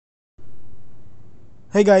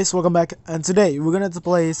Hey guys, welcome back, and today we're gonna to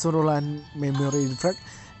play Surulan Memory Defrag,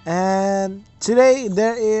 and today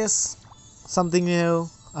there is something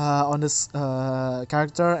new on this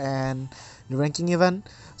character and the ranking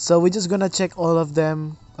event. So we're just gonna check all of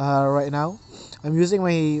them right now. I'm using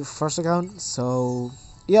my first account, so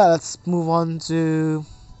yeah, let's move on to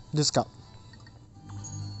the scout.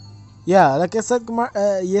 Yeah, like I said,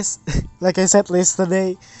 yes, like I said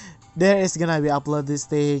yesterday, there is gonna be upload this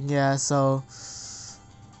thing. Yeah, so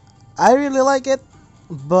I really like it,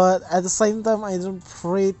 but at the same time, I'm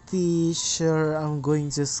pretty sure I'm going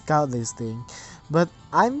to scout this thing. But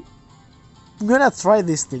I'm gonna try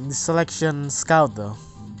this thing, the selection scout though.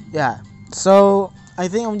 Yeah, so I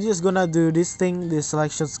think I'm just gonna do this thing, the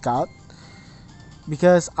selection scout,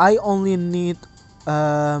 because I only need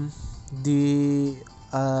the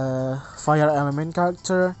fire element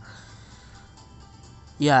character.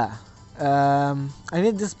 Yeah, I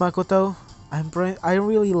need this Makoto. I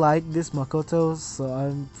really like this Makoto, so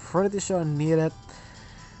I'm pretty sure I need it.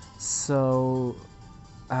 So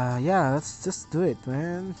yeah, let's just do it,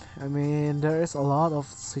 man. I mean, there is a lot of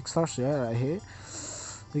 6 stars here right here.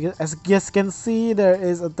 Because as you guys can see, there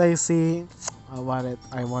is a Daisy. I want it.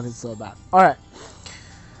 I want it so bad. All right.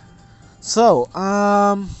 So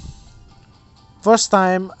first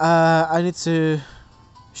time I need to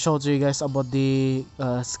show to you guys about the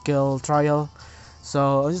skill trial.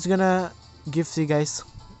 So I'm just gonna give you guys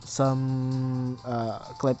some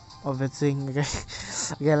clip of it thing. Okay.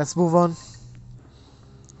 Okay, let's move on.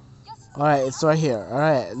 All right, it's right here. All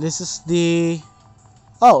right, this is the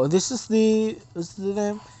this is the what's the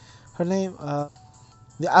name, her name,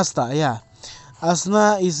 the Asta. Yeah,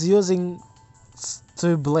 Asna is using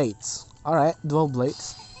 2 blades. All right, dual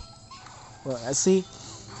blades. Well, let's see.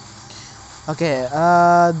 Okay,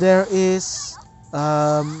 there is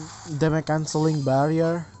damage canceling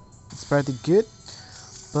barrier. It's pretty good,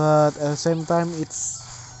 but at the same time it's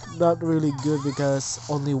not really good because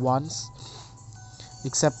only once,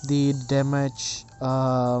 except the damage.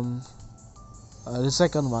 The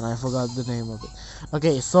second one, I forgot the name of it.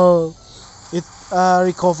 Okay, so it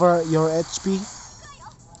recover your HP.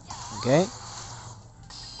 Okay,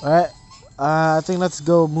 all right. I think let's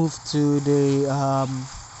go move to the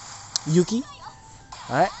Yuki.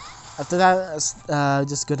 Alright, after that,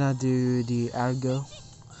 just gonna do the Argo.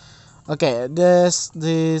 Okay, what's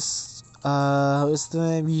the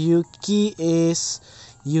name? Yuki is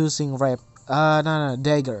using rep. No,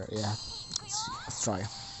 dagger. Yeah, let's try.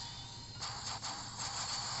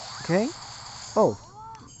 Okay. Oh,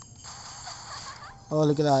 oh,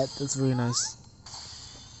 look at that. That's really nice.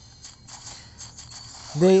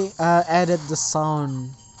 They added the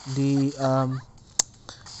sound, the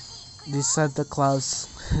Santa Claus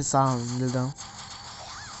sound, you know.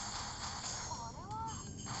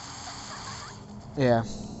 Yeah.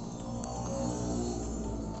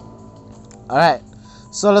 Alright,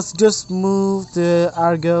 so let's just move the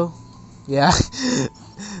Argo. Yeah,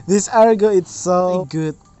 this Argo it's so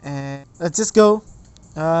good, and let's just go.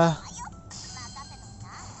 Uh,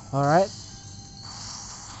 Alright.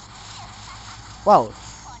 Wow,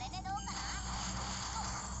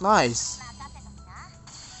 nice.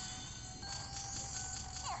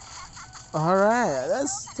 Alright,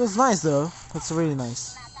 that's nice though. That's really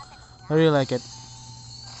nice. I really like it.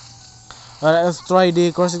 Alright, let's try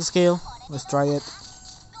the crossing scale. Let's try it.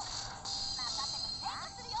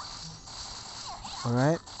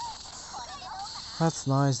 Alright. That's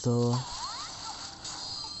nice though.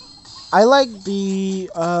 I like the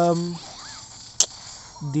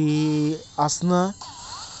Asna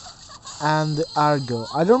and the Argo.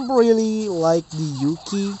 I don't really like the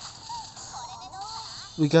Yuki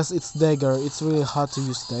because it's dagger. It's really hard to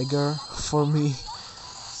use dagger for me.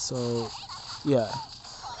 So yeah,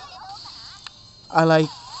 I like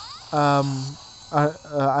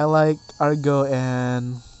I like Argo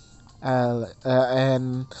and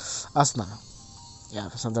Asna. Yeah,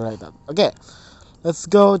 something like that. Okay, let's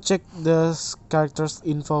go check the characters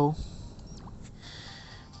info.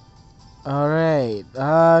 Alright,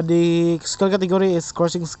 the skill category is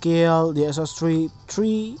crossing skill. The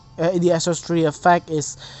the SS3 effect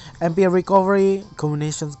is MP recovery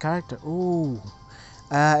combinations character. Ooh,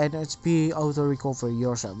 and HP auto recovery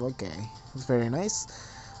yourself. Okay, that's very nice.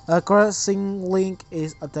 Crossing link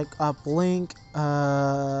is attack up link.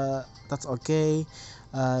 That's okay.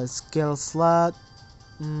 Skill slot.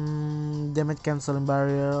 Damage canceling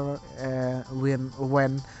barrier.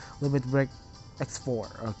 When limit break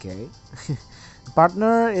X4. Okay.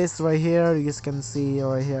 Partner is right here. You guys can see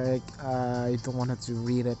right here. I don't want to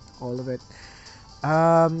read it, all of it.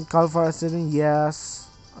 Call for assistant, yes.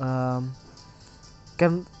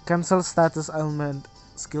 Cancel status element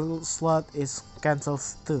skill slot is cancel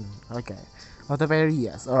stun. Okay. Not a very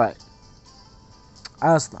yes. Alright.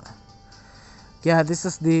 Asna. Yeah, this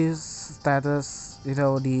is the status, you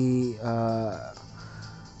know, the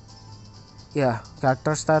yeah,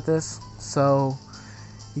 character status. So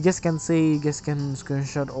you guys can see, you guys can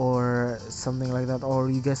screenshot or something like that, or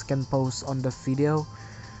you guys can post on the video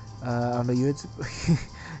on the YouTube.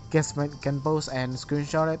 Guys can post and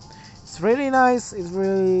screenshot it. It's really nice, it's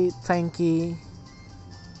really tanky.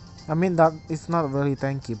 I mean, that it's not really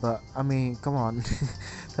tanky, but I mean, come on.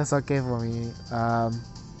 That's okay for me.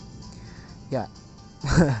 Yeah.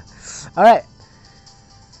 Alright.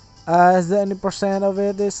 Is there any percent of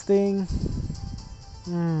it, this thing?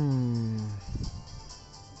 1%.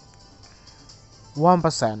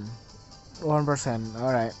 1%.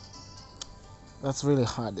 Alright. That's really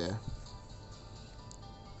hard there.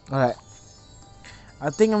 Alright. I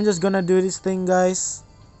think I'm just gonna do this thing, guys.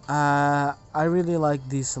 I really like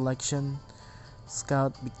this selection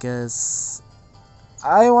scout because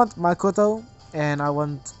I want Makoto and I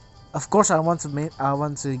want, of course, I want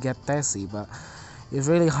to get Tessie, but it's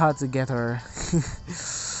really hard to get her.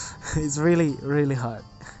 It's really hard.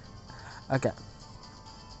 Okay.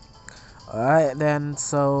 Alright then,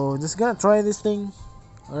 so just gonna try this thing.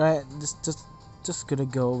 Alright, just gonna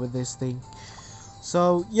go with this thing.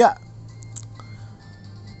 So yeah,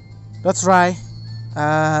 let's try.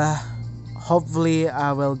 Hopefully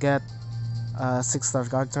I will get a 6-star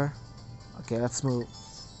character. Okay, let's move.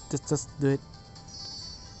 Just do it.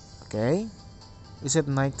 Okay, is it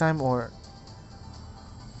nighttime or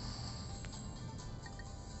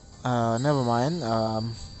never mind.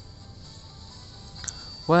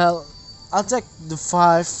 Well, I'll take the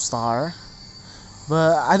 5-star,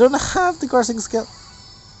 but I don't have the coursing skill.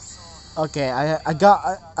 Okay,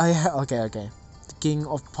 okay. The king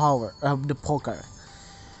of power of the poker.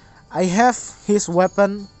 I have his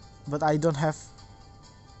weapon, but I don't have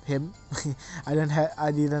him. I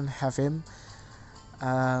didn't have him.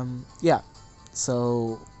 Yeah,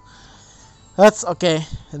 so that's okay.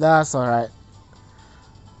 That's alright.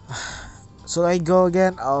 So I go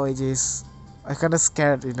again. Oh, it is. I kinda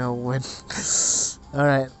scared, you know, when.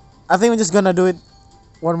 Alright, I think I'm just gonna do it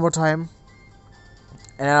one more time,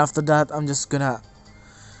 and after that I'm just gonna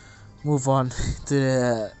move on to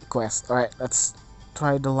the quest. Alright, let's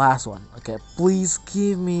try the last one. Okay, please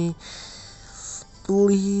give me,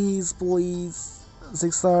 please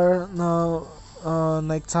 6-star. No,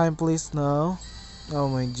 nighttime, please. No. Oh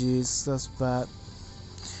my jeez, that's bad.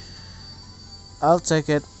 I'll take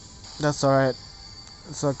it. That's alright.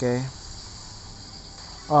 It's okay.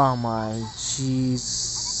 Oh my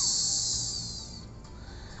jeez.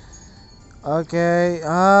 Okay,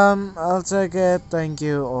 I'll take it. Thank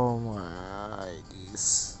you. Oh my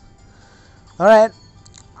jeez. Alright,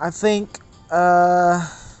 I think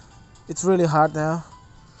it's really hard now.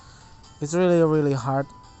 It's really hard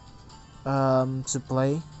to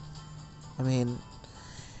play. I mean,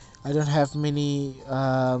 I don't have many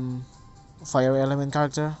fire element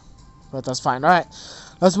character, but that's fine. Alright,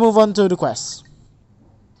 let's move on to the quest.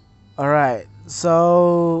 Alright,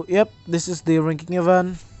 so yep, this is the ranking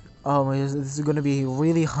event. Oh my, this is gonna be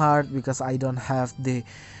really hard because I don't have the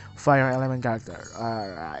fire element character.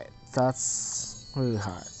 Alright, that's really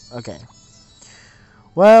hard. Okay,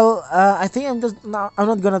 well, I think I'm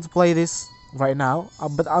not gonna play this right now,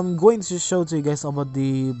 but I'm going to show to you guys about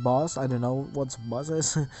the boss. I don't know what boss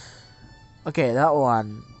is. Okay, that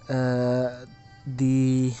one,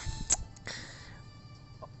 the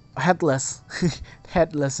headless.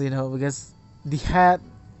 Headless, you know, because the head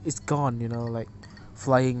is gone, you know, like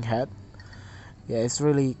flying head. Yeah, it's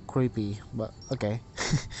really creepy, but okay.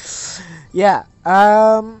 Yeah,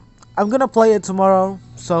 I'm gonna play it tomorrow,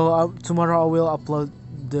 so tomorrow I will upload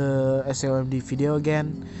the saomd video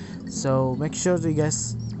again, so make sure that you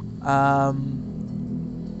guys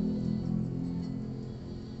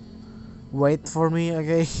wait for me.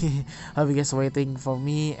 Okay. Hope you guys waiting for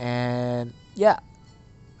me, and yeah,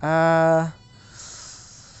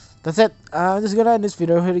 that's it. I'm just gonna end this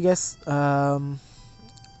video here, guys.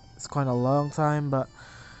 It's quite a long time, but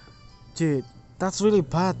dude, that's really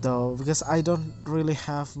bad though, because I don't really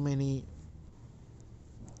have many.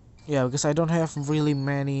 Yeah, because I don't have really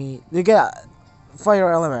many. You get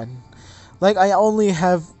fire element. Like I only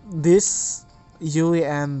have this Yui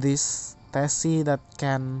and this Tessie that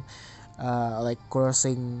can like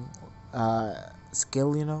crossing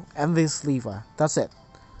skill, you know, and this Leva. That's it.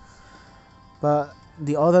 But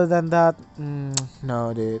the other than that,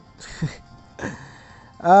 no, dude.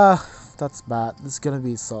 That's bad. It's gonna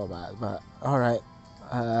be so bad. But alright.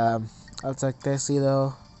 I'll take Tessie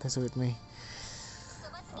though. Tessie with me.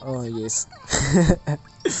 Oh yes.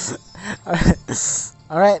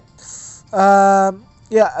 All right.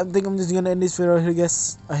 Yeah, I think I'm just gonna end this video here,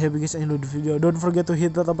 guys. I hope you guys enjoyed the video. Don't forget to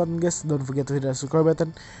hit that button, guys. Don't forget to hit that subscribe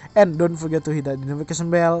button, and don't forget to hit that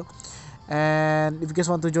notification bell. And if you guys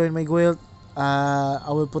want to join my guild,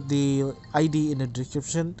 I will put the ID in the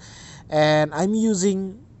description. And I'm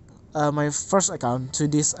using my first account to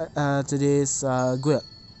this guild.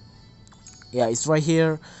 Yeah, it's right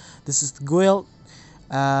here. This is the guild.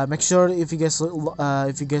 Make sure if you guys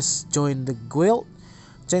join the guild,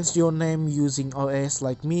 change your name using OS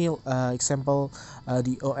like me. Example,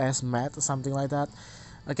 the OS Matt or something like that.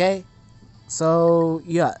 Okay, so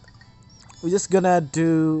yeah, we're just gonna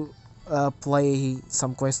do play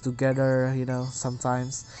some quests together, you know,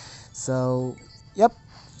 sometimes. So yep,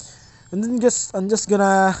 and then I'm just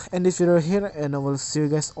gonna end this video here, and I will see you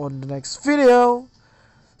guys on the next video.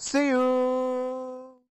 See you.